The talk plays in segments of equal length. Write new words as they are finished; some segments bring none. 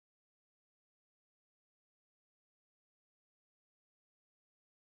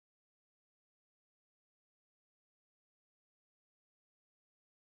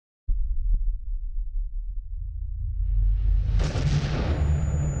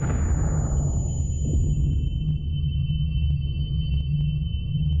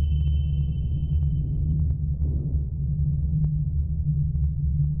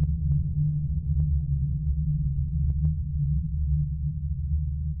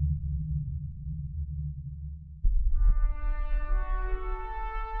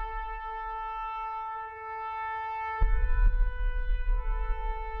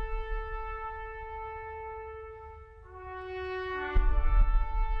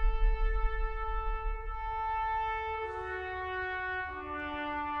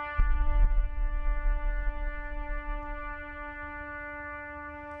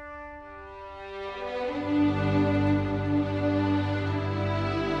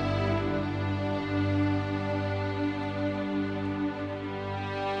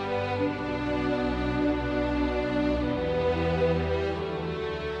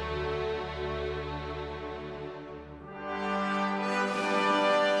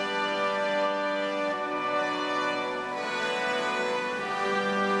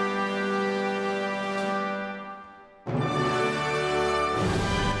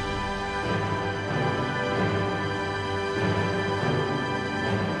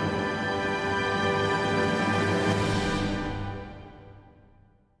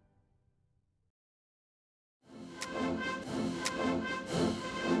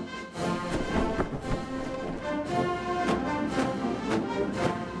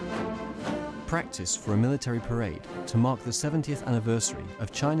practice for a military parade to mark the 70th anniversary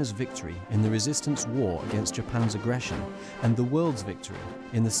of China's victory in the resistance war against Japan's aggression and the world's victory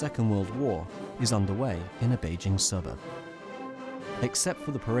in the Second World War is underway in a Beijing suburb. Except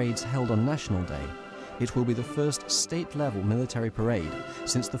for the parades held on National Day, it will be the first state-level military parade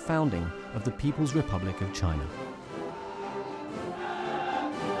since the founding of the People's Republic of China.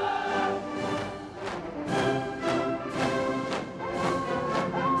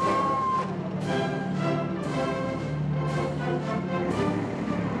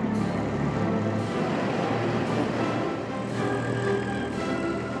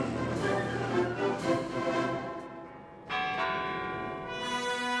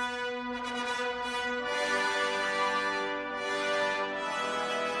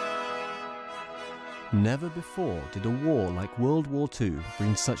 Never before did a war like World War II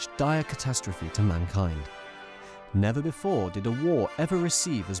bring such dire catastrophe to mankind. Never before did a war ever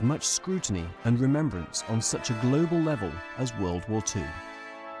receive as much scrutiny and remembrance on such a global level as World War II.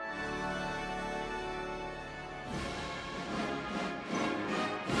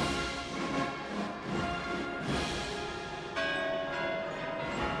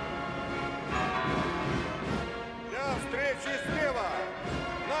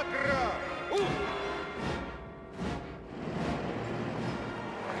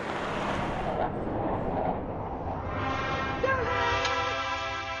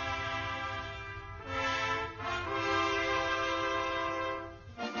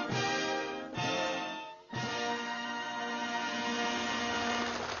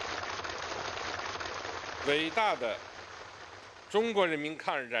伟大的中国人民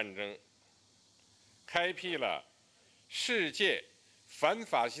抗日战争开辟了世界反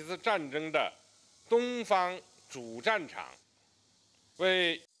法西斯战争的东方主战场，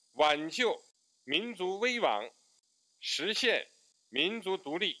为挽救民族危亡、实现民族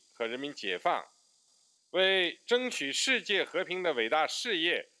独立和人民解放，为争取世界和平的伟大事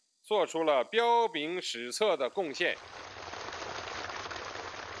业做出了彪炳史册的贡献。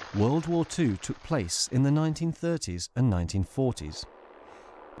 World War II took place in the 1930s and 1940s.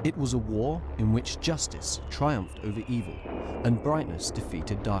 It was a war in which justice triumphed over evil and brightness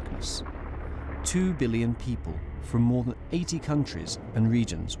defeated darkness. 2 billion people from more than 80 countries and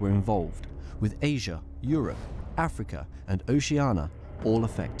regions were involved, with Asia, Europe, Africa and Oceania all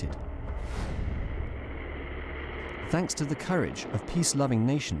affected. Thanks to the courage of peace-loving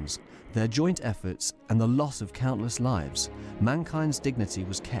nations, their joint efforts and the loss of countless lives, mankind's dignity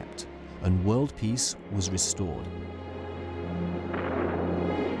was kept and world peace was restored.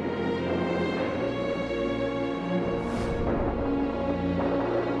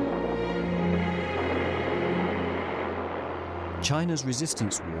 China's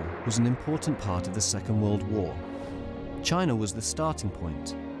resistance war was an important part of the Second World War. China was the starting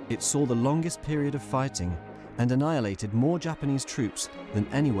point. It saw the longest period of fighting and annihilated more Japanese troops than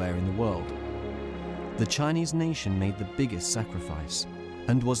anywhere in the world. The Chinese nation made the biggest sacrifice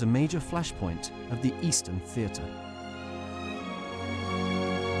and was a major flashpoint of the Eastern Theater.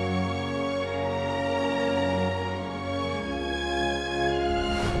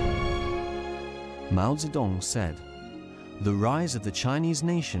 Mao Zedong said, "The rise of the Chinese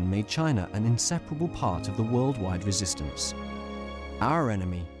nation made China an inseparable part of the worldwide resistance. Our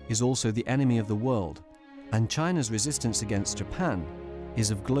enemy is also the enemy of the world, and China's resistance against Japan is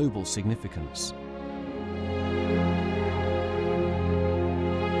of global significance."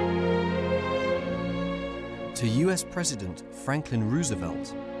 To US President Franklin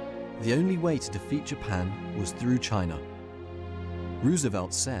Roosevelt, the only way to defeat Japan was through China.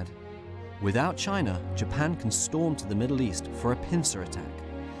 Roosevelt said, "Without China, Japan can storm to the Middle East for a pincer attack,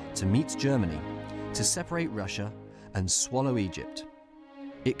 to meet Germany, to separate Russia and swallow Egypt.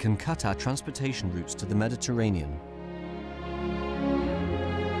 It can cut our transportation routes to the Mediterranean."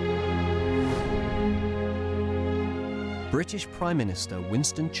 British Prime Minister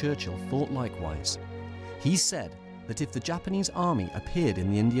Winston Churchill thought likewise. He said that if the Japanese army appeared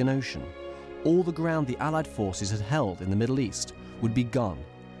in the Indian Ocean, all the ground the Allied forces had held in the Middle East would be gone,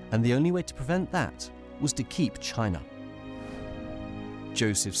 and the only way to prevent that was to keep China.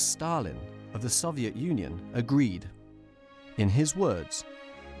 Joseph Stalin of the Soviet Union agreed. In his words,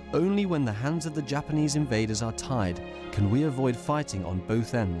 "Only when the hands of the Japanese invaders are tied can we avoid fighting on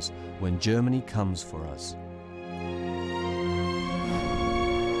both ends when Germany comes for us."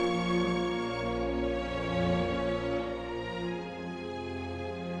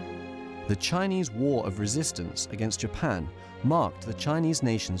 The Chinese War of Resistance against Japan marked the Chinese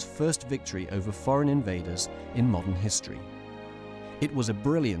nation's first victory over foreign invaders in modern history. It was a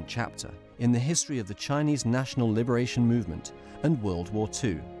brilliant chapter in the history of the Chinese national liberation movement and World War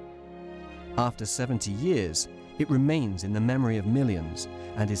II. After 70 years, it remains in the memory of millions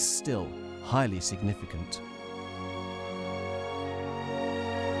and is still highly significant.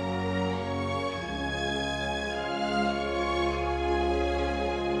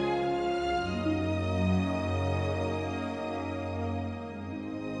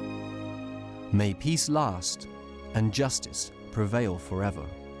 May peace last and justice prevail forever.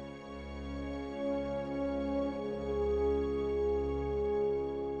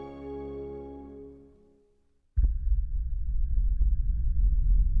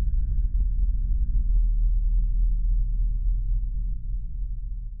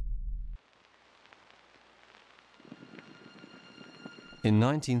 In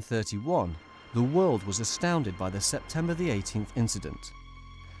 1931, the world was astounded by the September the 18th incident.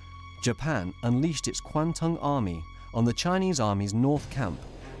 Japan unleashed its Kwantung Army on the Chinese Army's North Camp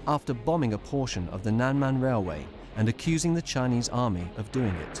after bombing a portion of the Nanman Railway and accusing the Chinese Army of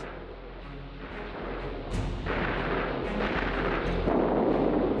doing it.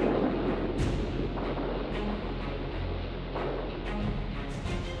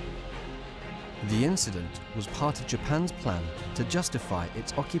 The incident was part of Japan's plan to justify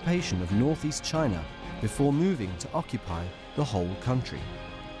its occupation of northeast China before moving to occupy the whole country.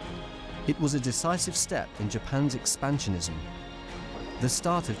 It was a decisive step in Japan's expansionism, the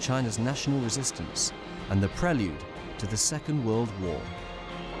start of China's national resistance, and the prelude to the Second World War.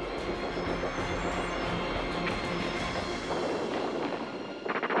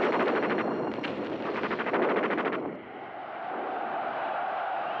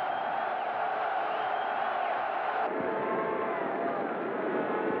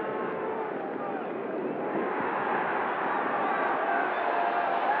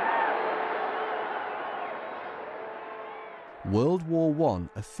 World War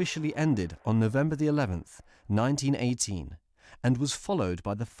I officially ended on November the 11th, 1918, and was followed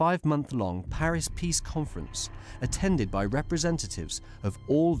by the 5-month-long Paris Peace Conference, attended by representatives of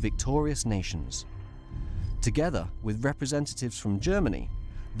all victorious nations. Together with representatives from Germany,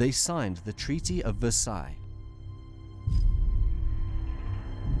 they signed the Treaty of Versailles.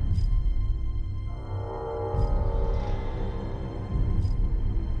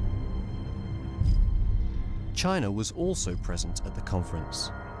 China was also present at the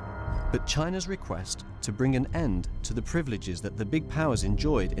conference, but China's request to bring an end to the privileges that the big powers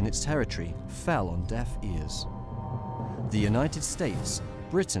enjoyed in its territory fell on deaf ears. The United States,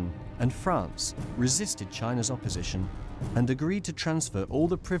 Britain, and France resisted China's opposition and agreed to transfer all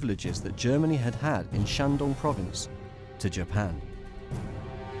the privileges that Germany had had in Shandong province to Japan.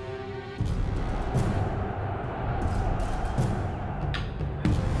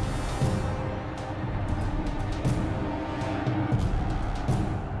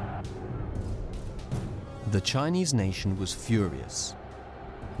 The Chinese nation was furious.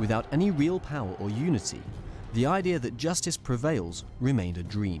 Without any real power or unity, the idea that justice prevails remained a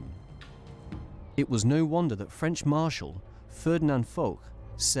dream. It was no wonder that French Marshal Ferdinand Foch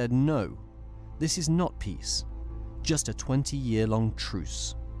said, "No, this is not peace, just a 20-year-long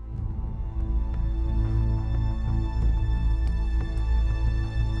truce."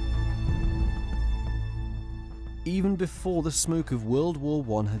 Even before the smoke of World War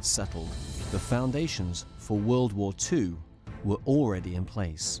I had settled, the foundations for World War II were already in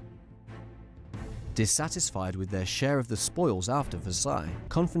place. Dissatisfied with their share of the spoils after Versailles,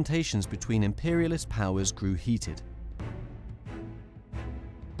 confrontations between imperialist powers grew heated.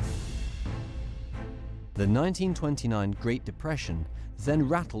 The 1929 Great Depression then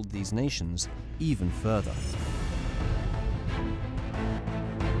rattled these nations even further.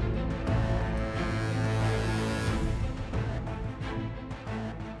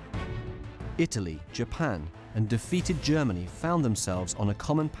 Italy, Japan, and defeated Germany found themselves on a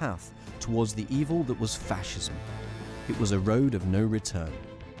common path towards the evil that was fascism. It was a road of no return.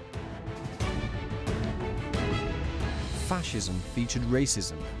 Fascism featured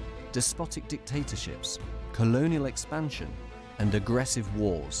racism, despotic dictatorships, colonial expansion, and aggressive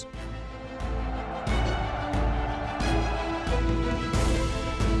wars.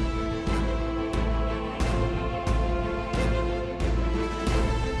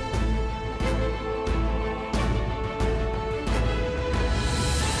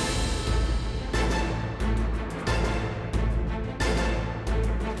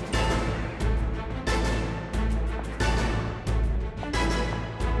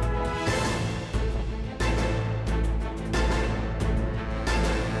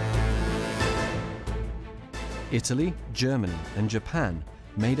 Italy, Germany, and Japan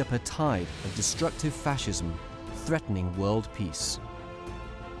made up a tide of destructive fascism, threatening world peace.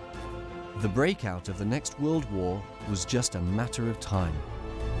 The breakout of the next World War was just a matter of time.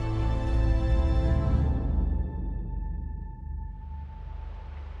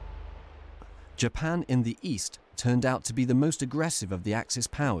 Japan in the East turned out to be the most aggressive of the Axis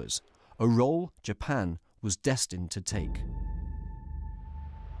powers, a role Japan was destined to take.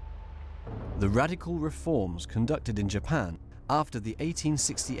 The radical reforms conducted in Japan after the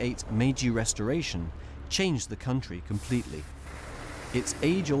 1868 Meiji Restoration changed the country completely. Its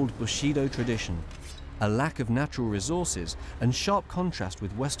age-old Bushido tradition, a lack of natural resources, and sharp contrast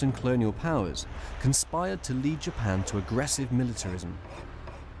with Western colonial powers conspired to lead Japan to aggressive militarism.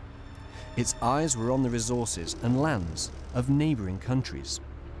 Its eyes were on the resources and lands of neighboring countries.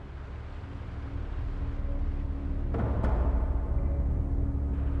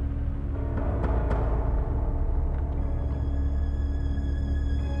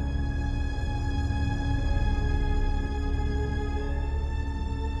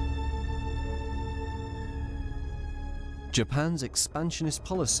 Japan's expansionist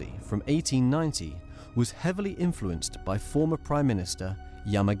policy from 1890 was heavily influenced by former Prime Minister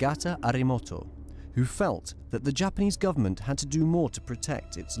Yamagata Arimoto, who felt that the Japanese government had to do more to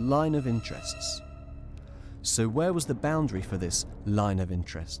protect its line of interests. So where was the boundary for this line of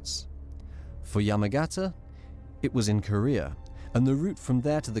interests? For Yamagata, it was in Korea, and the route from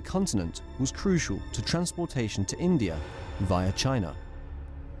there to the continent was crucial to transportation to India via China.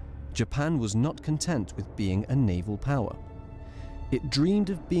 Japan was not content with being a naval power. It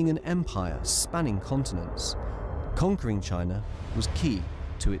dreamed of being an empire spanning continents. Conquering China was key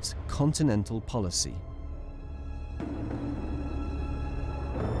to its continental policy.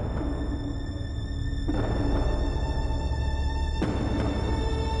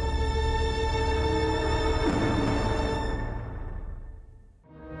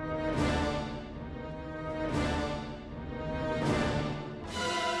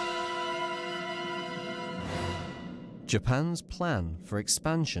 Japan's plan for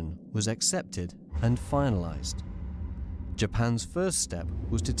expansion was accepted and finalized. Japan's first step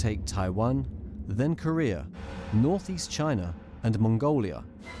was to take Taiwan, then Korea, northeast China and Mongolia,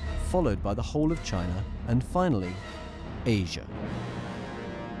 followed by the whole of China and finally Asia.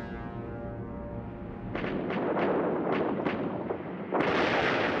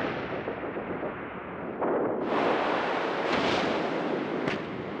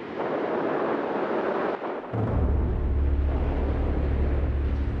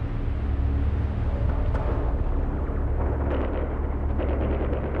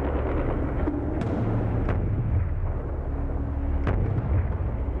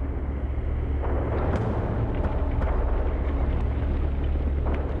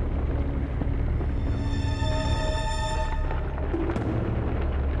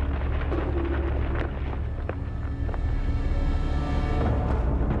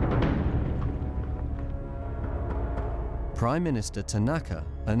 Prime Minister Tanaka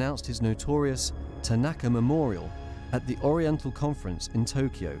announced his notorious Tanaka Memorial at the Oriental Conference in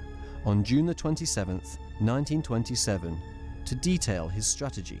Tokyo on June the 27th, 1927, to detail his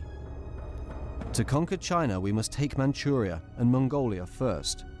strategy. To conquer China, we must take Manchuria and Mongolia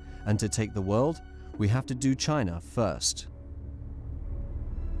first, and to take the world, we have to do China first.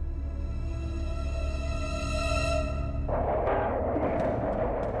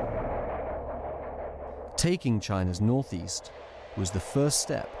 Taking China's northeast was the first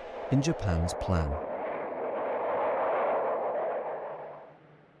step in Japan's plan.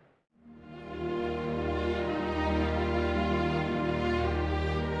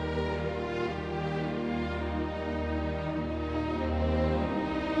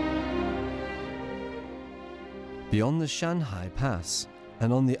 Beyond the Shanghai Pass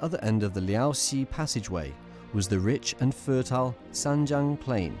and on the other end of the Liaoxi passageway was the rich and fertile Sanjiang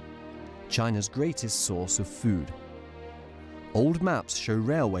Plain, China's greatest source of food. Old maps show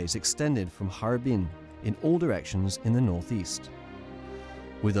railways extended from Harbin in all directions in the northeast.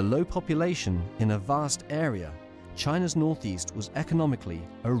 With a low population in a vast area, China's northeast was economically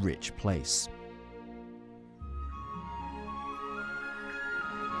a rich place.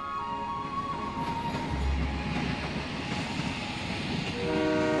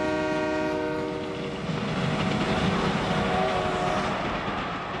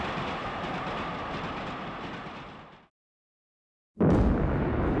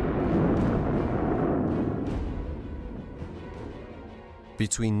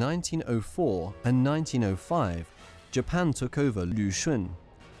 Between 1904 and 1905, Japan took over Lushun,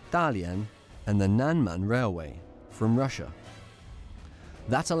 Dalian, and the Nanman Railway from Russia.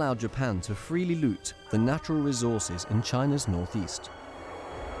 That allowed Japan to freely loot the natural resources in China's northeast.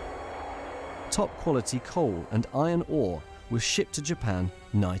 Top-quality coal and iron ore was shipped to Japan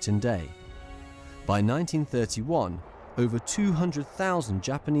night and day. By 1931, over 200,000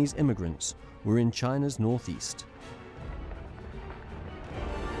 Japanese immigrants were in China's northeast.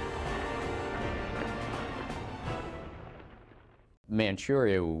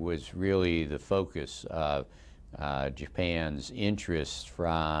 Manchuria was really the focus of Japan's interest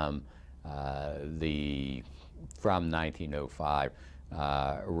from 1905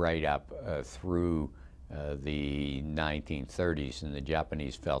 right up through the 1930s, and the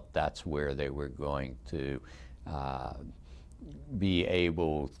Japanese felt that's where they were going to be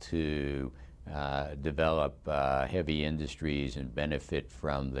able to develop heavy industries and benefit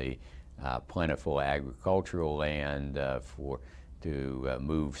from the plentiful agricultural land to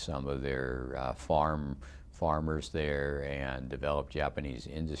move some of their farmers there and develop Japanese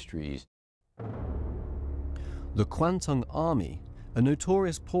industries. The Kwantung Army, a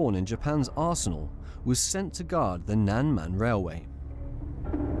notorious pawn in Japan's arsenal, was sent to guard the Nanman Railway.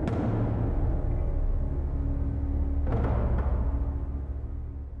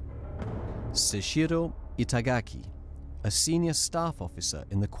 Seishiro Itagaki, a senior staff officer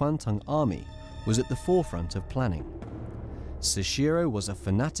in the Kwantung Army, was at the forefront of planning. Seishiro was a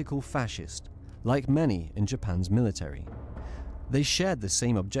fanatical fascist, like many in Japan's military. They shared the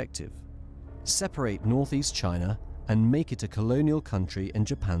same objective: separate northeast China and make it a colonial country in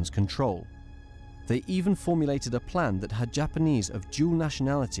Japan's control. They even formulated a plan that had Japanese of dual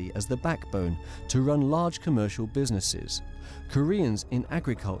nationality as the backbone to run large commercial businesses, Koreans in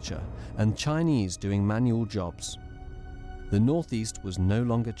agriculture and Chinese doing manual jobs. The Northeast was no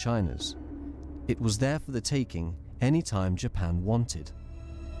longer China's. It was there for the taking anytime Japan wanted.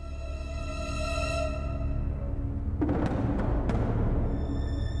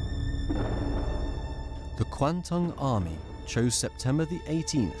 The Kwantung Army chose September the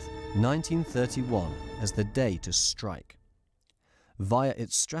 18th, 1931 as the day to strike. Via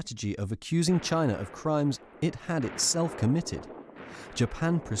its strategy of accusing China of crimes it had itself committed,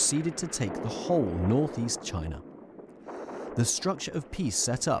 Japan proceeded to take the whole northeast China. The structure of peace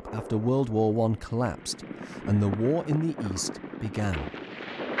set up after World War I collapsed, and the war in the east began.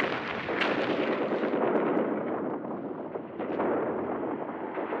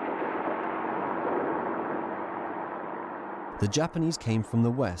 The Japanese came from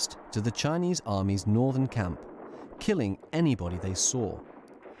the west to the Chinese army's northern camp, killing anybody they saw.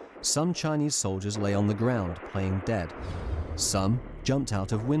 Some Chinese soldiers lay on the ground playing dead. Some jumped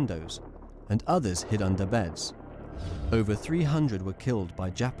out of windows, and others hid under beds. Over 300 were killed by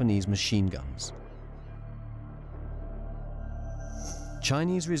Japanese machine guns.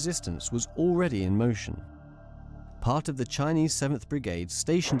 Chinese resistance was already in motion. Part of the Chinese 7th Brigade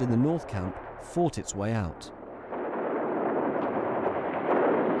stationed in the North Camp fought its way out.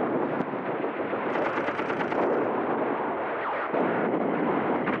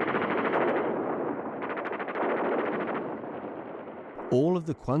 All of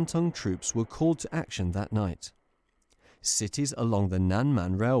the Kwantung troops were called to action that night. Cities along the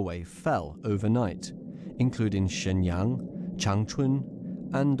Nanman Railway fell overnight, including Shenyang, Changchun,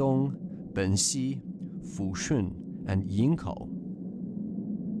 Andong, Benxi, Fushun, and Yingkou.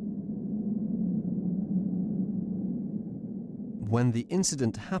 When the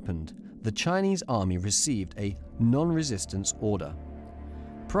incident happened, the Chinese army received a non-resistance order.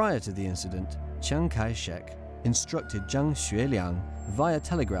 Prior to the incident, Chiang Kai-shek instructed Zhang Xueliang via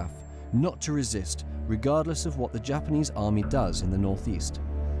telegraph not to resist regardless of what the Japanese army does in the northeast.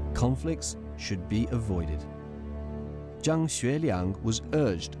 Conflicts should be avoided. Zhang Xueliang was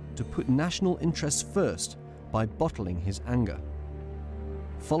urged to put national interests first by bottling his anger.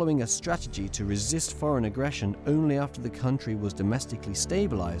 Following a strategy to resist foreign aggression only after the country was domestically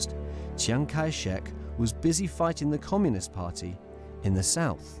stabilized, Chiang Kai-shek was busy fighting the Communist Party in the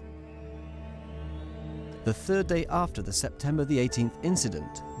south. The third day after the September the 18th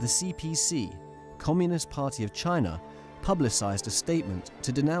incident, the CPC, Communist Party of China, publicized a statement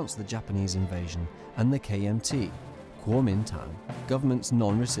to denounce the Japanese invasion and the KMT, Kuomintang, government's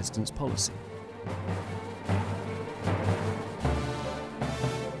non-resistance policy.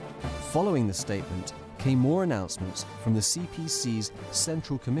 Following the statement came more announcements from the CPC's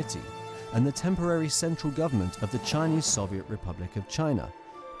Central Committee and the temporary central government of the Chinese Soviet Republic of China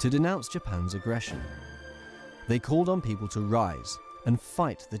to denounce Japan's aggression. They called on people to rise and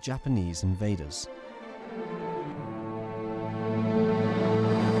fight the Japanese invaders.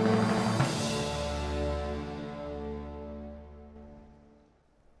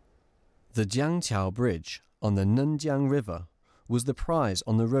 The Jiangqiao Bridge on the Nunjiang River was the prize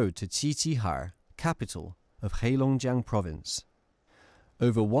on the road to Qiqihar, capital of Heilongjiang Province.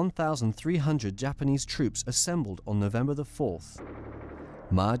 Over 1,300 Japanese troops assembled on November the 4th.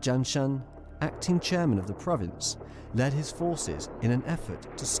 Ma Jianshan, acting chairman of the province, led his forces in an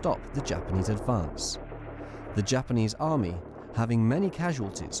effort to stop the Japanese advance. The Japanese army, having many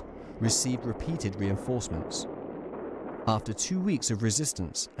casualties, received repeated reinforcements. After 2 weeks of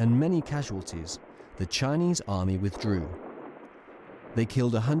resistance and many casualties, the Chinese army withdrew. They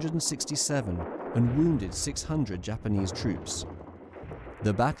killed 167 and wounded 600 Japanese troops.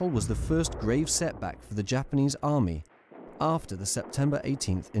 The battle was the first grave setback for the Japanese army after the September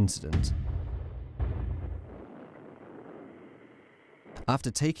 18th incident.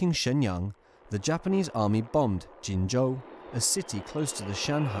 After taking Shenyang, the Japanese army bombed Jinzhou, a city close to the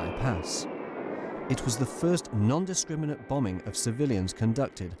Shanhai Pass. It was the first non-discriminate bombing of civilians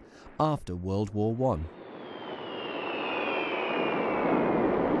conducted after World War I.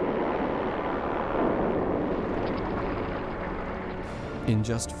 In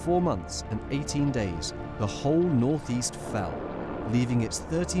just 4 months and 18 days, the whole Northeast fell, leaving its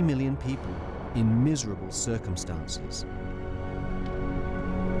 30 million people in miserable circumstances.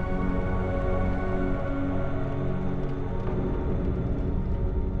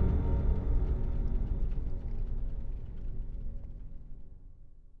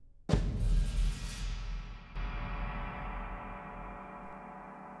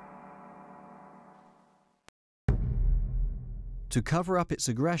 To cover up its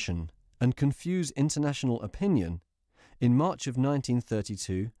aggression and confuse international opinion, in March of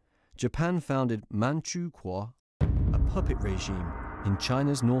 1932, Japan founded Manchukuo, a puppet regime in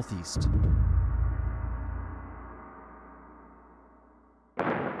China's northeast.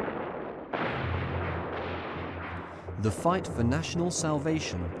 The fight for national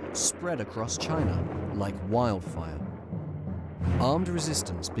salvation spread across China like wildfire. Armed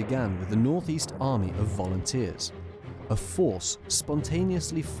resistance began with the Northeast Army of Volunteers, a force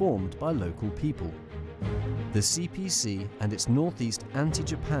spontaneously formed by local people. The CPC and its Northeast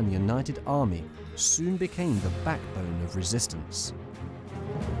Anti-Japan United Army soon became the backbone of resistance.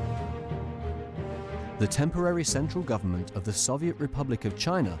 The temporary central government of the Soviet Republic of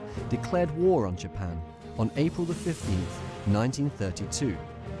China declared war on Japan on April 15, 1932.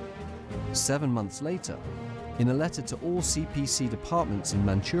 7 months later, in a letter to all CPC departments in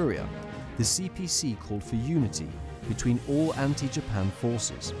Manchuria, the CPC called for unity between all anti-Japan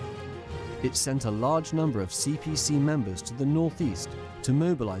forces. It sent a large number of CPC members to the northeast to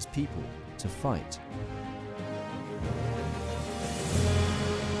mobilize people to fight.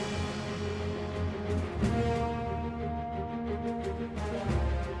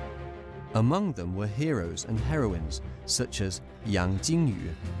 Among them were heroes and heroines such as Yang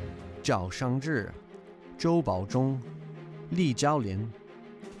Jingyu, Zhao Shangzhi, Zhou Baozhong, Li Zhaolin,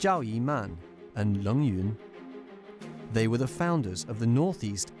 Zhao Yiman, and Leng Yun. They were the founders of the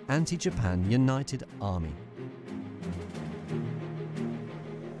Northeast Anti-Japan United Army.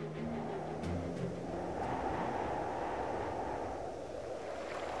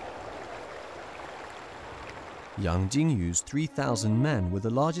 Yang Jingyu's 3,000 men were the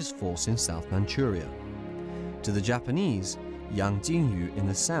largest force in South Manchuria. To the Japanese, Yang Jingyu in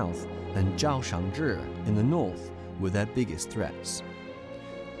the south and Zhao Shangzhi in the north were their biggest threats.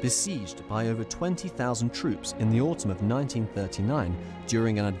 Besieged by over 20,000 troops in the autumn of 1939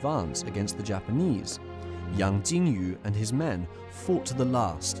 during an advance against the Japanese, Yang Jingyu and his men fought to the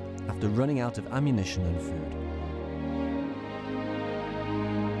last after running out of ammunition and food.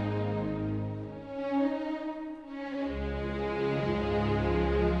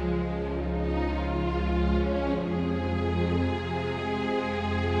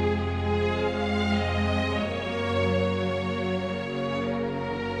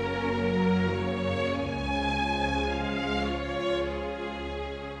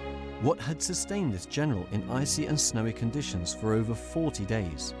 What had sustained this general in icy and snowy conditions for over 40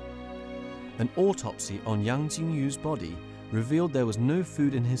 days? An autopsy on Yang Jingyu's body revealed there was no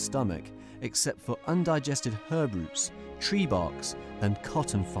food in his stomach except for undigested herb roots, tree barks, and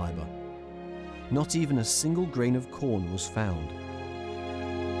cotton fiber. Not even a single grain of corn was found.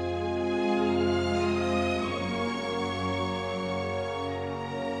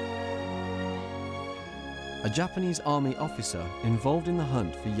 A Japanese army officer involved in the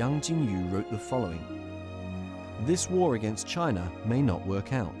hunt for Yang Jingyu wrote the following: "This war against China may not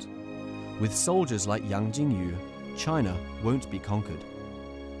work out. With soldiers like Yang Jingyu, China won't be conquered."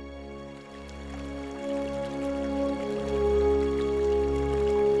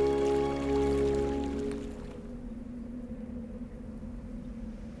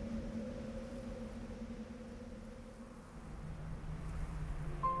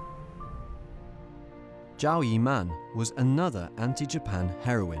 Zhao Yiman was another anti-Japan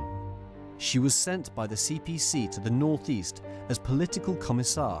heroine. She was sent by the CPC to the northeast as political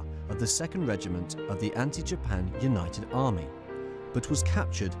commissar of the 2nd Regiment of the Anti-Japan United Army, but was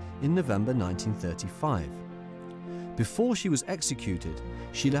captured in November 1935. Before she was executed,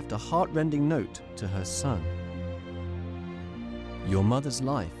 she left a heart-rending note to her son. Your mother's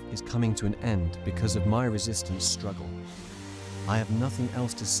life is coming to an end because of my resistance struggle. I have nothing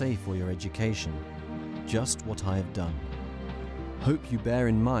else to say for your education, just what I have done. Hope you bear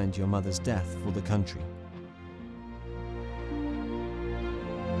in mind your mother's death for the country.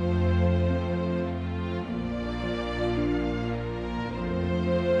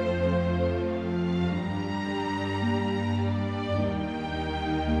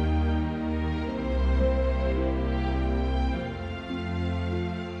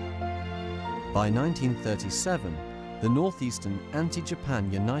 By 1937, the Northeastern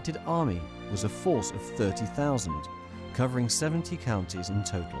Anti-Japan United Army was a force of 30,000, covering 70 counties in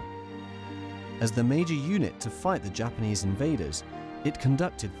total. As the major unit to fight the Japanese invaders, it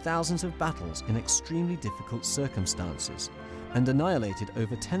conducted thousands of battles in extremely difficult circumstances and annihilated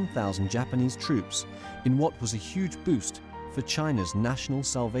over 10,000 Japanese troops in what was a huge boost for China's national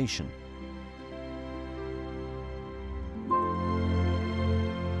salvation.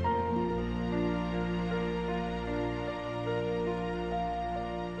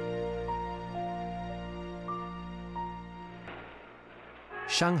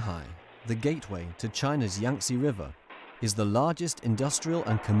 Shanghai, the gateway to China's Yangtze River, is the largest industrial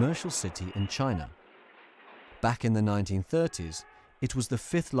and commercial city in China. Back in the 1930s, it was the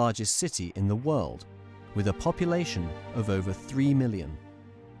 5th largest city in the world, with a population of over 3 million.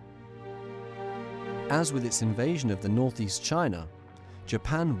 As with its invasion of the Northeast China,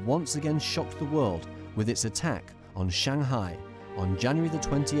 Japan once again shocked the world with its attack on Shanghai on January the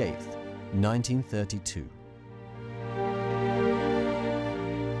 28th, 1932.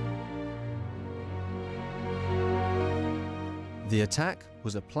 The attack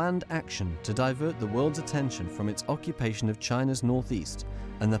was a planned action to divert the world's attention from its occupation of China's northeast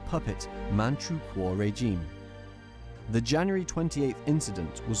and the puppet Manchu Kuo regime. The January 28th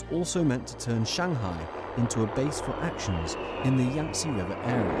incident was also meant to turn Shanghai into a base for actions in the Yangtze River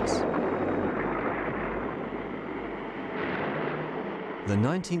areas. The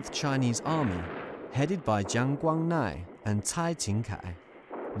 19th Chinese Army, headed by Jiang Guangnai and Cai Qingkai,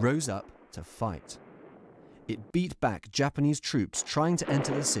 rose up to fight. It beat back Japanese troops trying to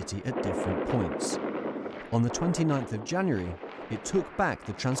enter the city at different points. On the 29th of January, it took back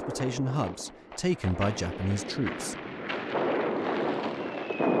the transportation hubs taken by Japanese troops.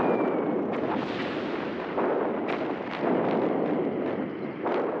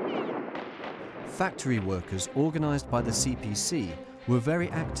 Factory workers organized by the CPC were very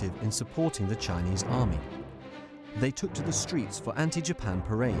active in supporting the Chinese army. They took to the streets for anti-Japan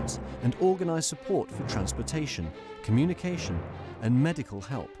parades and organized support for transportation, communication, and medical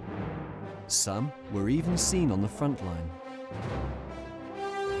help. Some were even seen on the front line.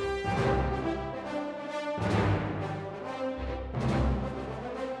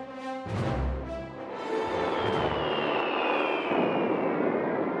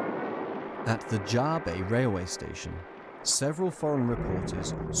 At the Jiabei railway station, several foreign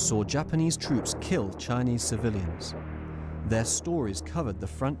reporters saw Japanese troops kill Chinese civilians. Their stories covered the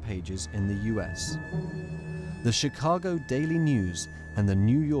front pages in the US. The Chicago Daily News and the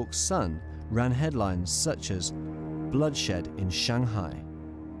New York Sun ran headlines such as "Bloodshed in Shanghai."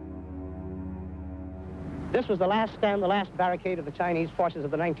 This was the last stand, the last barricade of the Chinese forces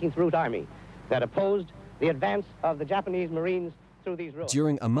of the 19th Route Army that opposed the advance of the Japanese Marines through these roads.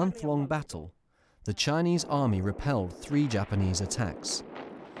 During a month-long battle, the Chinese army repelled 3 Japanese attacks.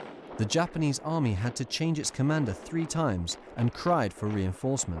 The Japanese army had to change its commander 3 times and cried for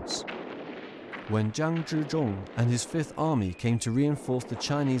reinforcements. When Zhang Zhizhong and his 5th Army came to reinforce the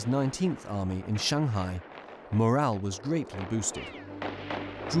Chinese 19th Army in Shanghai, morale was greatly boosted.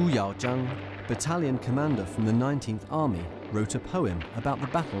 Zhu Yaozhang, battalion commander from the 19th Army, wrote a poem about the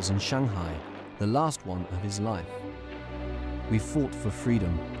battles in Shanghai, the last one of his life. "We fought for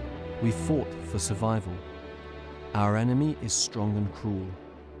freedom. We fought for survival. Our enemy is strong and cruel.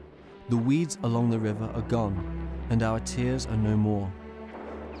 The weeds along the river are gone, and our tears are no more.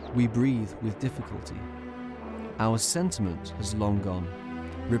 We breathe with difficulty. Our sentiment has long gone,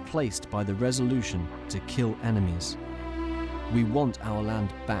 replaced by the resolution to kill enemies. We want our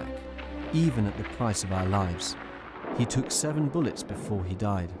land back, even at the price of our lives." He took 7 bullets before he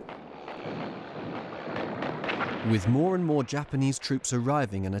died. With more and more Japanese troops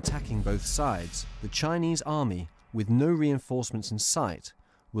arriving and attacking both sides, the Chinese army, with no reinforcements in sight,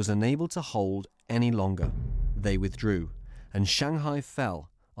 was unable to hold any longer. They withdrew, and Shanghai fell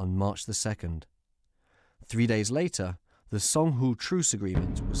on March the 2nd. 3 days later, the Songhu Truce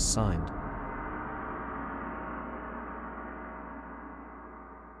Agreement was signed.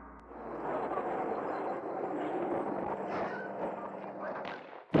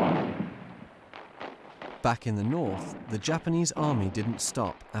 Back in the north, the Japanese army didn't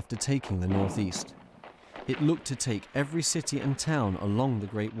stop after taking the northeast. It looked to take every city and town along the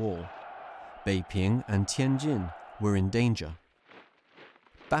Great Wall. Beiping and Tianjin were in danger.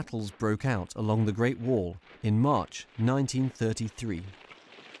 Battles broke out along the Great Wall in March 1933.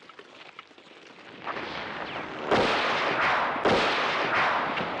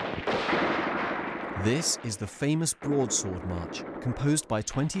 This is the famous Broadsword March, composed by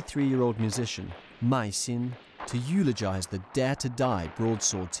 23-year-old musician Mai Xin to eulogize the dare-to-die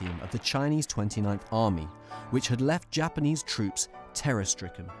broadsword team of the Chinese 29th Army, which had left Japanese troops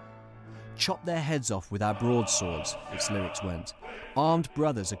terror-stricken. "Chop their heads off with our broadswords," its lyrics went. "Armed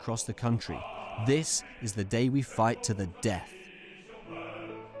brothers across the country, this is the day we fight to the death."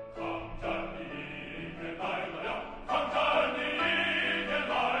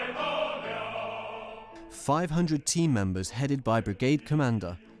 500 team members headed by brigade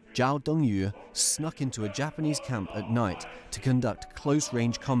commander Zhao Dengyu snuck into a Japanese camp at night to conduct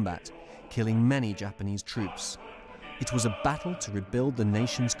close-range combat, killing many Japanese troops. It was a battle to rebuild the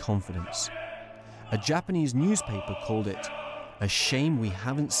nation's confidence. A Japanese newspaper called it a shame we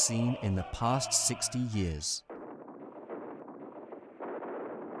haven't seen in the past 60 years.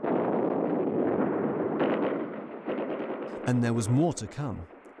 And there was more to come.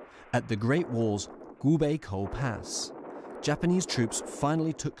 At the Great Wall's Gubeikou Pass, Japanese troops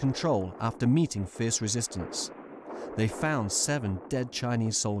finally took control after meeting fierce resistance. They found 7 dead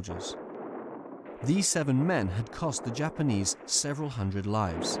Chinese soldiers. These 7 men had cost the Japanese several hundred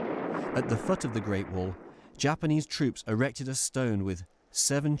lives. At the foot of the Great Wall, Japanese troops erected a stone with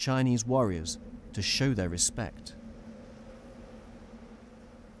 7 Chinese warriors to show their respect.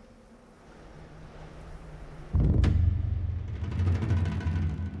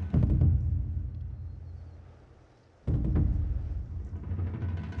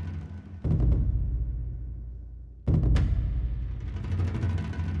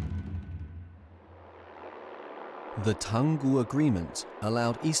 The Tanggu Agreement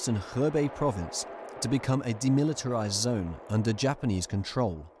allowed eastern Hebei province to become a demilitarized zone under Japanese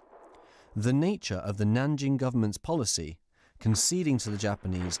control. The nature of the Nanjing government's policy, conceding to the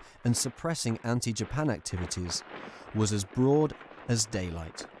Japanese and suppressing anti-Japan activities, was as broad as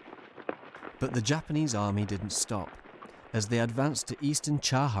daylight. But the Japanese army didn't stop, as they advanced to eastern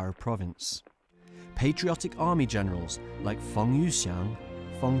Chahar province. Patriotic army generals like Feng Yuxiang,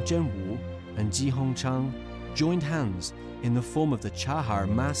 Feng Zhenwu, and Ji Hongchang joined hands in the form of the Chahar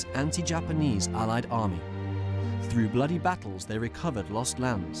Mass Anti-Japanese Allied Army. Through bloody battles, they recovered lost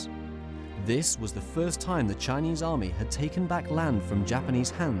lands. This was the first time the Chinese army had taken back land from Japanese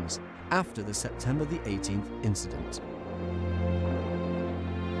hands after the September the 18th incident.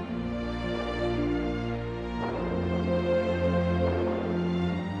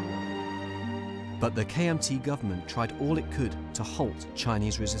 But the KMT government tried all it could to halt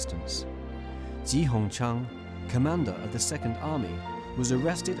Chinese resistance. Ji Hongchang, commander of the Second Army, was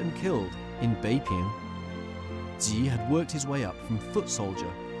arrested and killed in Beiping. Ji had worked his way up from foot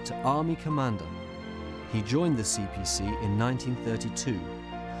soldier to army commander. He joined the CPC in 1932.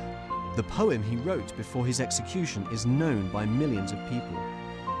 The poem he wrote before his execution is known by millions of people.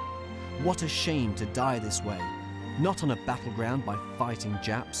 What a shame to die this way, not on a battleground by fighting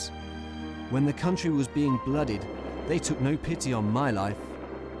Japs. When the country was being bloodied, they took no pity on my life.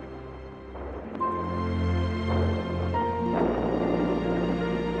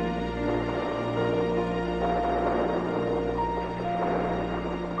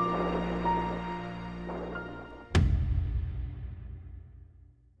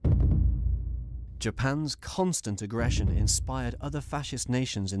 Japan's constant aggression inspired other fascist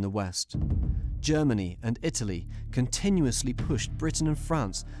nations in the West. Germany and Italy continuously pushed Britain and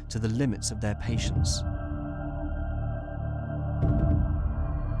France to the limits of their patience.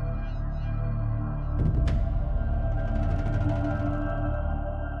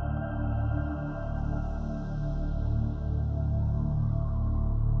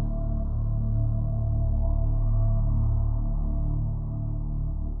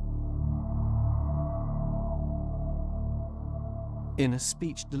 In a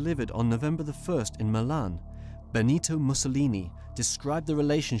speech delivered on November the 1st in Milan, Benito Mussolini described the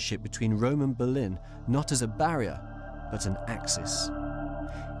relationship between Rome and Berlin not as a barrier, but an axis.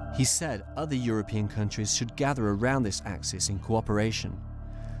 He said other European countries should gather around this axis in cooperation.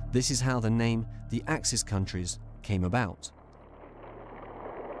 This is how the name the Axis countries came about.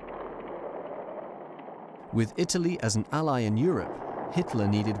 With Italy as an ally in Europe, Hitler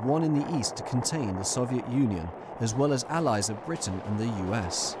needed one in the east to contain the Soviet Union, as well as allies of Britain and the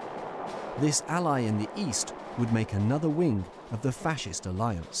US. This ally in the east would make another wing of the fascist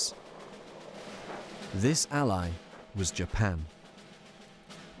alliance. This ally was Japan.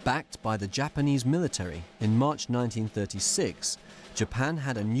 Backed by the Japanese military, in March 1936, Japan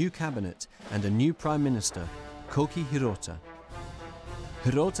had a new cabinet and a new prime minister, Koki Hirota.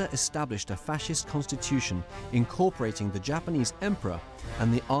 Hirota established a fascist constitution incorporating the Japanese emperor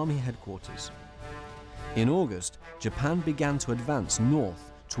and the army headquarters. In August, Japan began to advance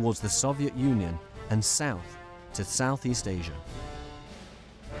north towards the Soviet Union and south to Southeast Asia.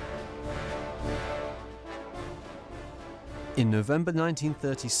 In November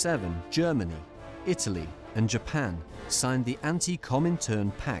 1937, Germany, Italy and Japan signed the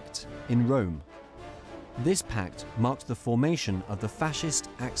Anti-Comintern Pact in Rome. This pact marked the formation of the fascist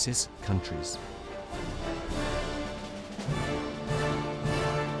Axis countries.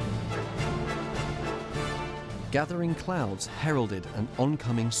 Gathering clouds heralded an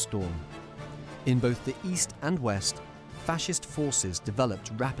oncoming storm. In both the East and West, fascist forces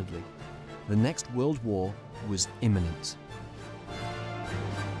developed rapidly. The next World War was imminent.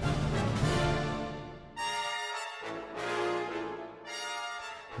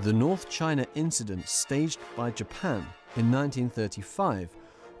 The North China Incident staged by Japan in 1935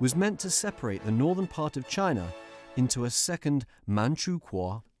 was meant to separate the northern part of China into a second Manchu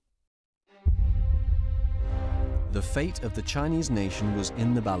Kuo. The fate of the Chinese nation was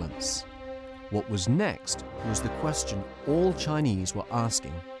in the balance. What was next was the question all Chinese were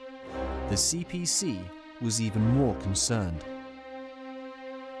asking. The CPC was even more concerned.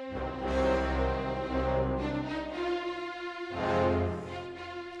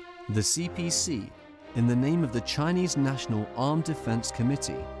 The CPC, in the name of the Chinese National Armed Defense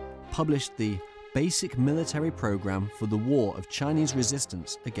Committee, published the Basic Military Program for the War of Chinese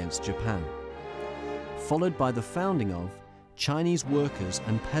Resistance against Japan, followed by the founding of Chinese Workers'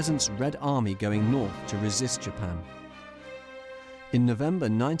 and Peasants' Red Army going north to resist Japan. In November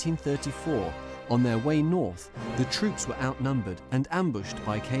 1934, on their way north, the troops were outnumbered and ambushed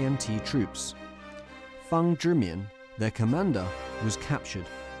by KMT troops. Fang Zhimian, their commander, was captured.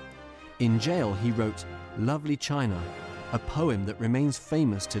 In jail, he wrote "Lovely China," a poem that remains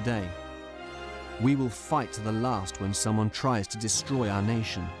famous today. "We will fight to the last when someone tries to destroy our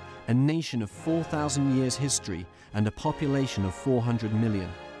nation, a nation of 4,000 years history and a population of 400 million.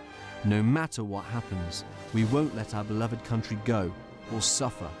 No matter what happens, we won't let our beloved country go or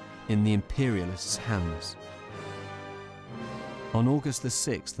suffer in the imperialists' hands." On August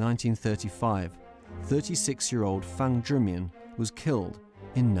 6, 1935, 36-year-old Fang Zhimian was killed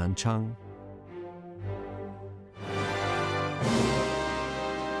in Nanchang.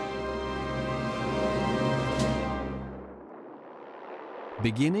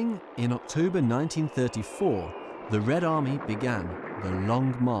 Beginning in October 1934, the Red Army began the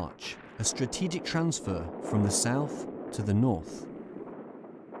Long March, a strategic transfer from the south to the north.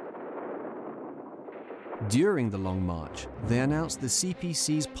 During the Long March, they announced the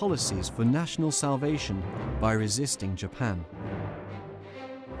CPC's policies for national salvation by resisting Japan.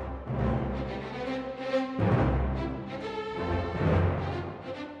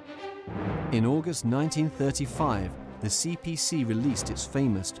 In August 1935, the CPC released its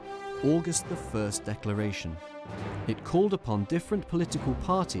famous August the 1st Declaration. It called upon different political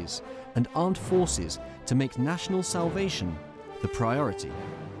parties and armed forces to make national salvation the priority.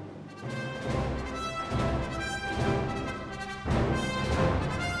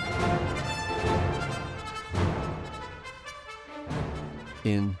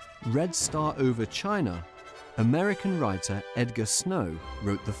 In Red Star Over China, American writer Edgar Snow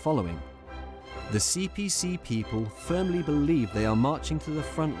wrote the following: "The CPC people firmly believe they are marching to the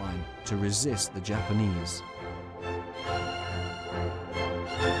front line to resist the Japanese."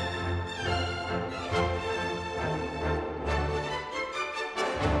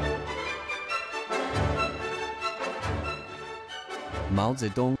 Mao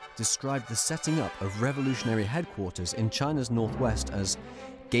Zedong described the setting up of revolutionary headquarters in China's northwest as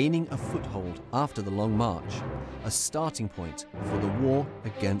gaining a foothold after the Long March, a starting point for the war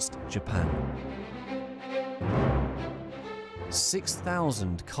against Japan.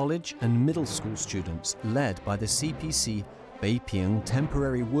 6,000 college and middle school students, led by the CPC Beiping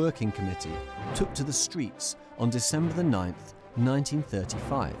Temporary Working Committee, took to the streets on December the 9th,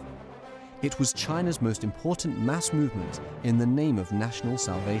 1935. It was China's most important mass movement in the name of national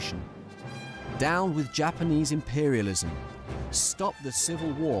salvation. Down with Japanese imperialism, stop the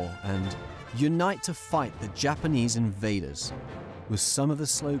civil war, and unite to fight the Japanese invaders, were some of the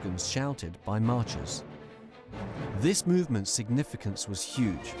slogans shouted by marchers. This movement's significance was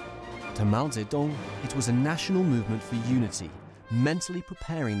huge. To Mao Zedong, it was a national movement for unity, mentally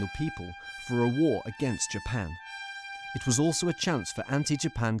preparing the people for a war against Japan. It was also a chance for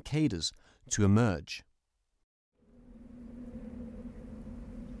anti-Japan cadres to emerge.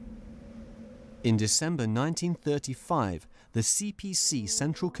 In December 1935, the CPC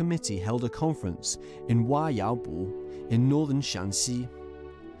Central Committee held a conference in Huayaobu in northern Shanxi.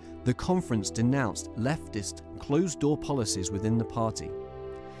 The conference denounced leftist, closed-door policies within the party.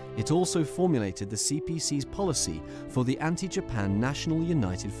 It also formulated the CPC's policy for the anti-Japan National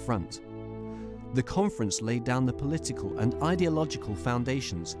United Front. The conference laid down the political and ideological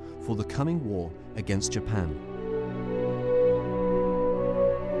foundations for the coming war against Japan.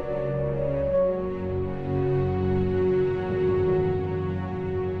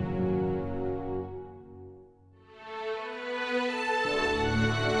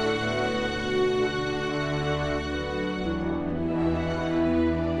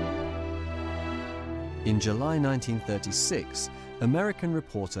 In July 1936, American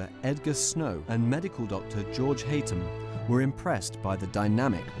reporter Edgar Snow and medical doctor George Haytham were impressed by the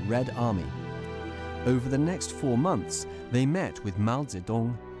dynamic Red Army. Over the next 4 months, they met with Mao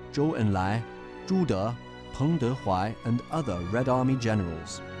Zedong, Zhou Enlai, Zhu De, Peng Dehuai, and other Red Army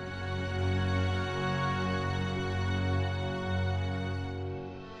generals.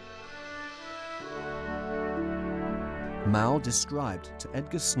 Mao described to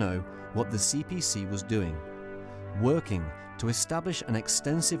Edgar Snow what the CPC was doing, working to establish an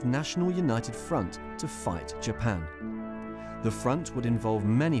extensive national united front to fight Japan. The front would involve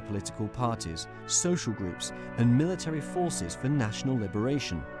many political parties, social groups, and military forces for national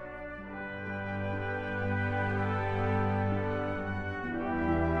liberation.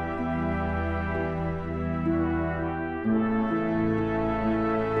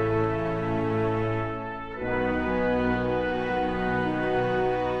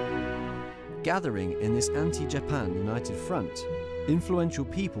 Gathering in this anti-Japan united front, influential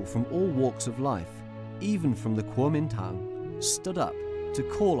people from all walks of life, even from the Kuomintang, stood up to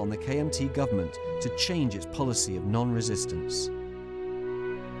call on the KMT government to change its policy of non-resistance.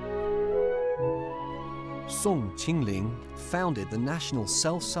 Song Qingling founded the National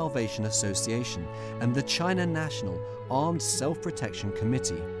Self-Salvation Association and the China National Armed Self-Protection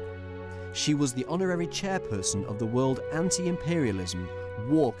Committee. She was the honorary chairperson of the World Anti-Imperialism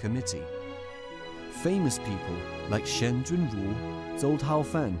War Committee. Famous people like Shen Junru, Zhou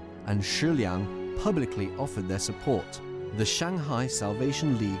Taofan, and Shi Liang publicly offered their support. The Shanghai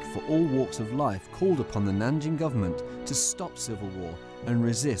Salvation League for all walks of life called upon the Nanjing government to stop civil war and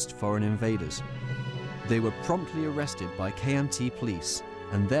resist foreign invaders. They were promptly arrested by KMT police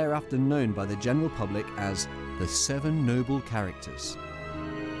and thereafter known by the general public as the Seven Noble Characters.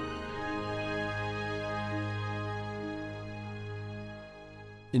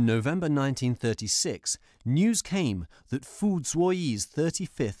 In November 1936, news came that Fu Zuoyi's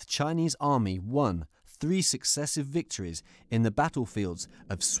 35th Chinese Army won 3 successive victories in the battlefields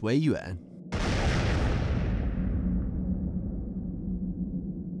of Suiyuan.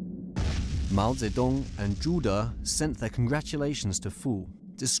 Mao Zedong and Zhu De sent their congratulations to Fu,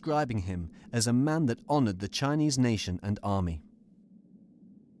 describing him as a man that honored the Chinese nation and army.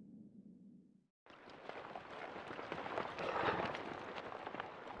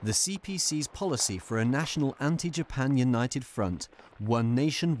 The CPC's policy for a national anti-Japan united front won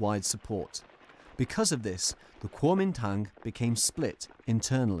nationwide support. Because of this, the Kuomintang became split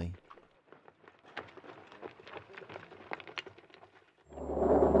internally.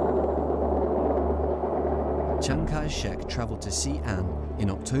 Chiang Kai-shek traveled to Xi'an in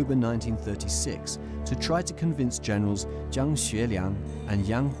October 1936 to try to convince generals Jiang Xueliang and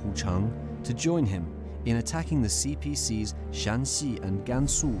Yang Hucheng to join him in attacking the CPC's Shanxi and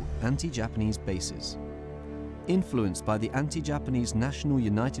Gansu anti-Japanese bases. Influenced by the anti-Japanese National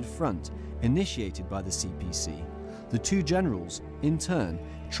United Front initiated by the CPC, the 2 generals, in turn,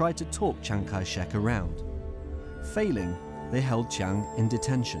 tried to talk Chiang Kai-shek around. Failing, they held Chiang in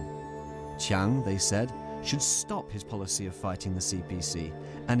detention. Chiang, they said, should stop his policy of fighting the CPC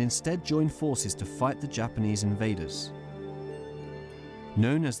and instead join forces to fight the Japanese invaders.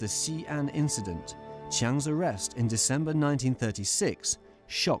 Known as the Xi'an Incident, Chiang's arrest in December 1936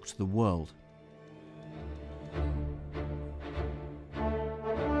 shocked the world.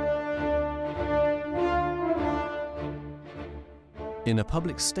 In a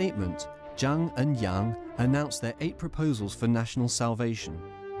public statement, Jiang and Yang announced their 8 proposals for national salvation.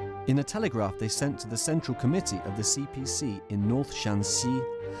 In a telegraph they sent to the Central Committee of the CPC in North Shanxi,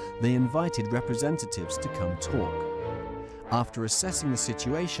 they invited representatives to come talk. After assessing the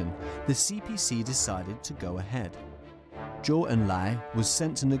situation, the CPC decided to go ahead. Zhou Enlai was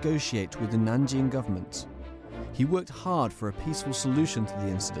sent to negotiate with the Nanjing government. He worked hard for a peaceful solution to the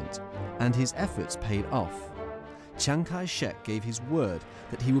incident, and his efforts paid off. Chiang Kai-shek gave his word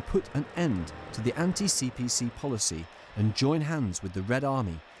that he would put an end to the anti-CPC policy and join hands with the Red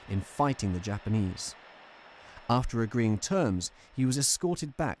Army in fighting the Japanese. After agreeing terms, he was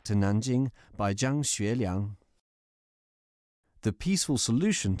escorted back to Nanjing by Jiang Xueliang. The peaceful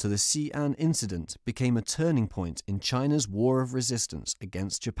solution to the Xi'an incident became a turning point in China's war of resistance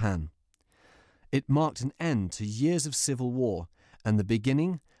against Japan. It marked an end to years of civil war and the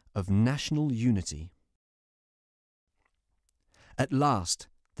beginning of national unity. At last,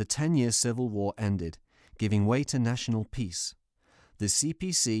 the 10-year civil war ended, giving way to national peace. The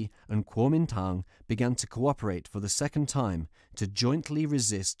CPC and Kuomintang began to cooperate for the second time to jointly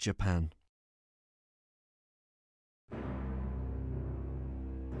resist Japan.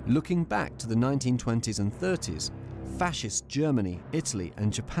 Looking back to the 1920s and 30s, fascist Germany, Italy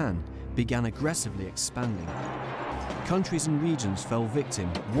and Japan began aggressively expanding. Countries and regions fell victim,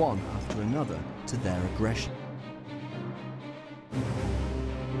 one after another, to their aggression.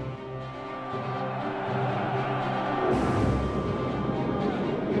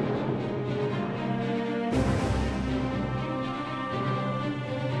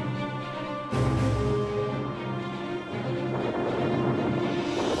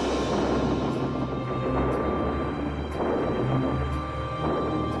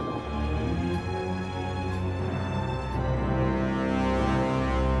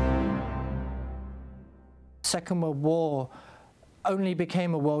 Second World War only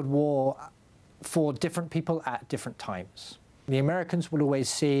became a world war for different people at different times. The Americans will always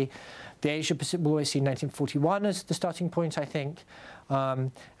see, the Asia Pacific will always see 1941 as the starting point, I think,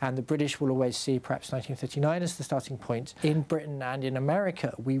 and the British will always see perhaps 1939 as the starting point. In Britain and in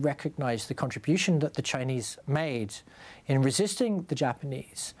America, we recognize the contribution that the Chinese made in resisting the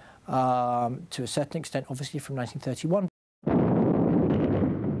Japanese, to a certain extent, obviously from 1931.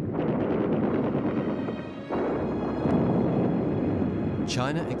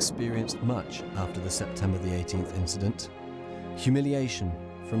 China experienced much after the September the 18th incident. Humiliation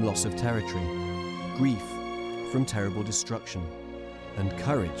from loss of territory, grief from terrible destruction, and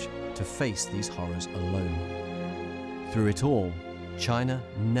courage to face these horrors alone. Through it all, China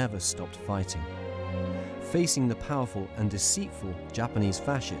never stopped fighting. Facing the powerful and deceitful Japanese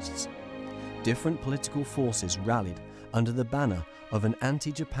fascists, different political forces rallied under the banner of an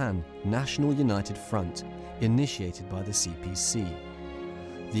anti-Japan National United Front initiated by the CPC.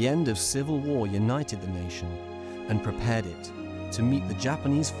 The end of civil war united the nation and prepared it to meet the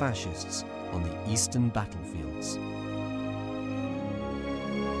Japanese fascists on the eastern battlefields.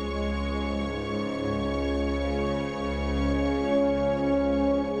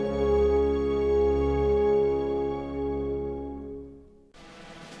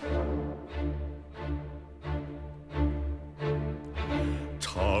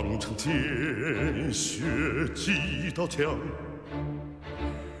长城见血几道枪，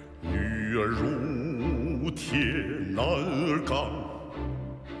女儿如铁，男儿刚。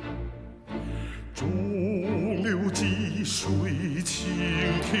中流击水，擎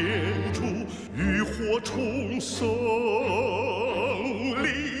天柱，浴火重生，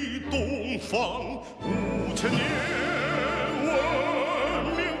立东方。5000年文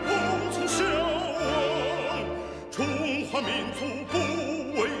明不曾消亡，中华民族不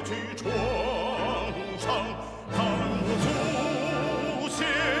畏惧创伤，看我祖先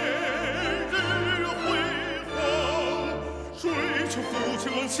日月辉煌，追求复兴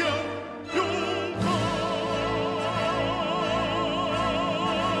梦想。